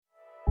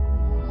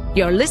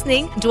You're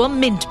listening to a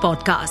Mint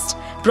podcast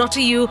brought to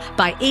you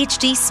by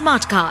HT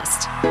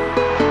Smartcast.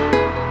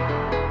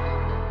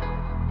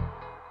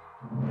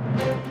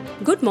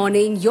 Good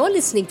morning. You're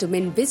listening to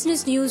Mint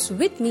Business News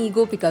with me,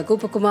 Gopika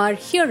Gopakumar.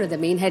 Here are the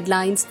main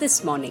headlines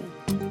this morning.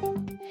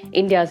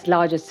 India's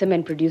largest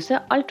cement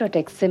producer,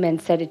 UltraTech Cement,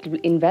 said it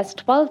will invest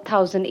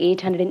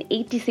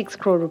 12,886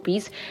 crore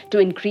rupees to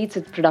increase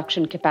its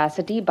production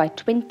capacity by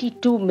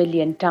 22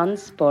 million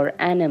tons per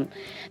annum.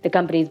 The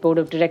company's board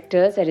of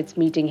directors, at its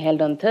meeting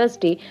held on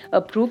Thursday,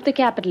 approved the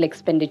capital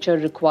expenditure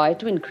required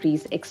to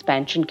increase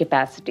expansion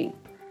capacity.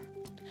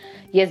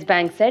 Yes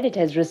Bank said it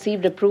has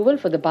received approval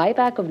for the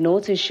buyback of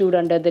notes issued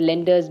under the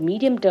lender's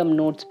medium-term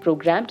notes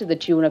program to the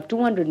tune of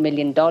 $200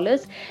 million.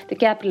 The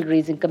capital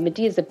raising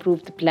committee has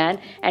approved the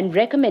plan and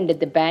recommended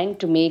the bank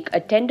to make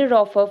a tender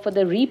offer for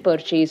the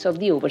repurchase of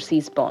the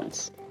overseas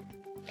bonds.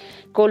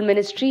 Coal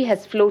Ministry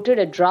has floated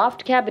a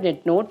draft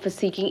cabinet note for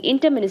seeking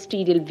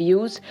interministerial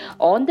views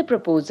on the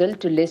proposal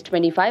to list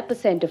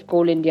 25% of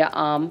Coal India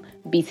arm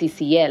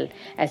BPCL.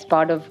 As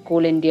part of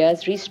Coal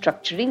India's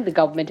restructuring, the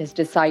government has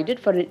decided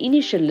for an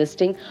initial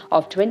listing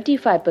of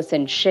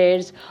 25%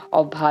 shares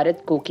of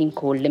Bharat Coking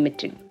Coal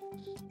Limited.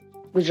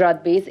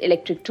 Gujarat-based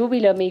electric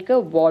two-wheeler maker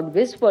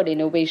Whispered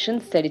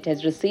Innovations said it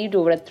has received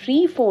over a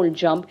threefold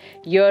jump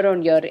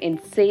year-on-year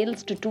in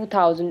sales to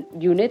 2,000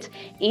 units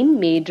in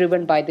May,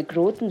 driven by the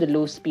growth in the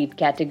low-speed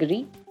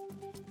category.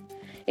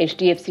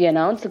 HDFC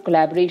announced a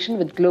collaboration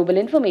with global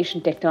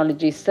information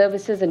technology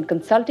services and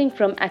consulting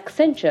firm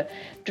Accenture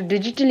to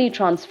digitally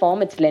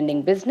transform its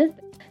lending business.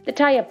 The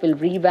tie-up will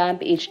revamp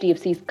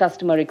HDFC's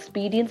customer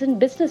experience and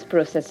business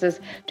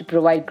processes to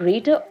provide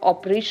greater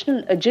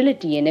operational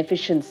agility and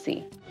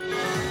efficiency.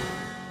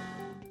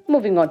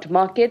 Moving on to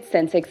markets,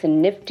 Sensex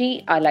and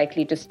Nifty are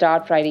likely to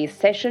start Friday's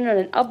session on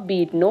an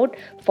upbeat note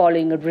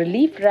following a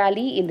relief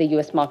rally in the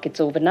US markets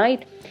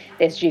overnight.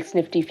 The SGX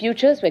Nifty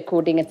futures were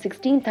quoting at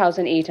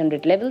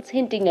 16,800 levels,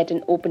 hinting at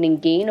an opening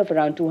gain of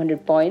around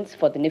 200 points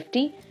for the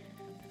Nifty.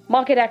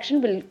 Market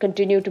action will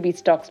continue to be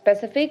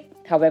stock-specific.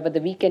 However,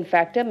 the weekend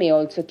factor may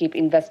also keep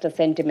investor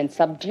sentiment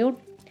subdued.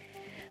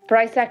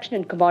 Price action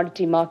in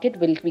commodity market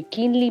will be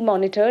keenly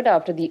monitored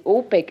after the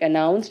OPEC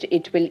announced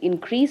it will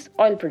increase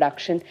oil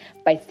production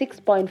by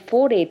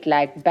 6.48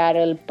 lakh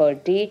barrel per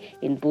day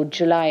in both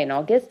July and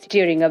August,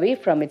 steering away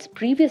from its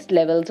previous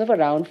levels of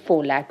around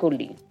 4 lakh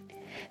only.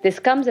 This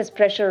comes as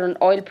pressure on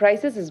oil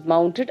prices is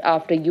mounted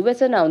after US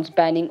announced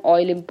banning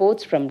oil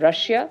imports from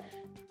Russia.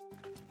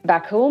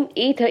 Back home,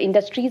 Aether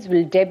Industries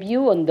will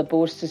debut on the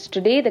bourses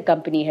today. The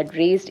company had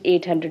raised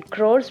 800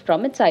 crores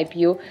from its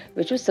IPO,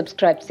 which was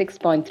subscribed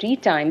 6.3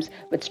 times.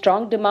 With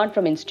strong demand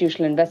from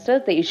institutional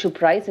investors, the issue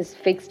price is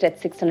fixed at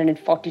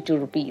 642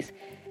 rupees.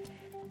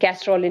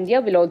 Castrol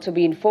India will also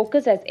be in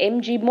focus as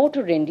MG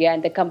Motor India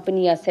and the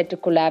company are set to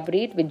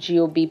collaborate with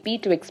GeoBP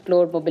to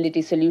explore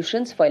mobility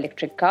solutions for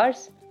electric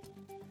cars.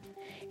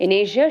 In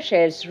Asia,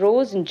 shares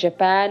rose in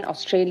Japan,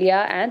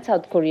 Australia and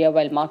South Korea,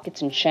 while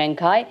markets in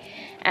Shanghai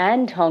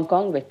and Hong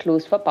Kong were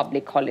closed for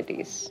public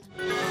holidays.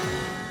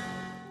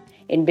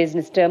 In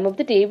business term of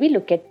the day, we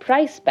look at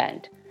price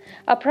band.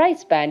 A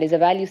price band is a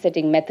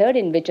value-setting method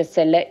in which a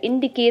seller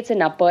indicates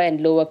an upper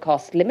and lower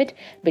cost limit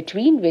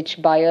between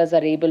which buyers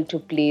are able to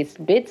place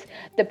bids.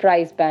 The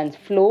price band's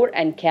floor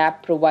and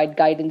cap provide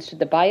guidance to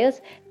the buyers.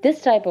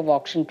 This type of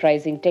auction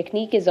pricing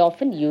technique is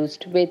often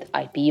used with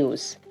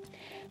IPOs.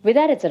 With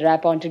that, it's a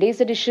wrap on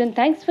today's edition.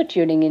 Thanks for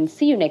tuning in.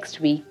 See you next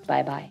week.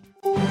 Bye-bye.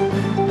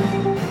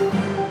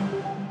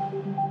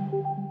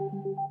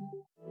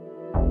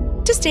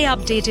 To stay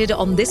updated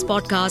on this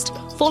podcast,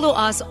 follow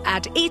us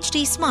at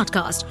HT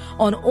Smartcast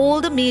on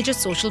all the major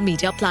social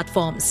media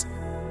platforms.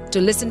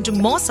 To listen to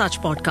more such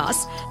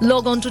podcasts,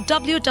 log on to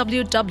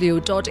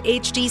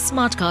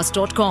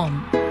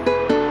www.htsmartcast.com.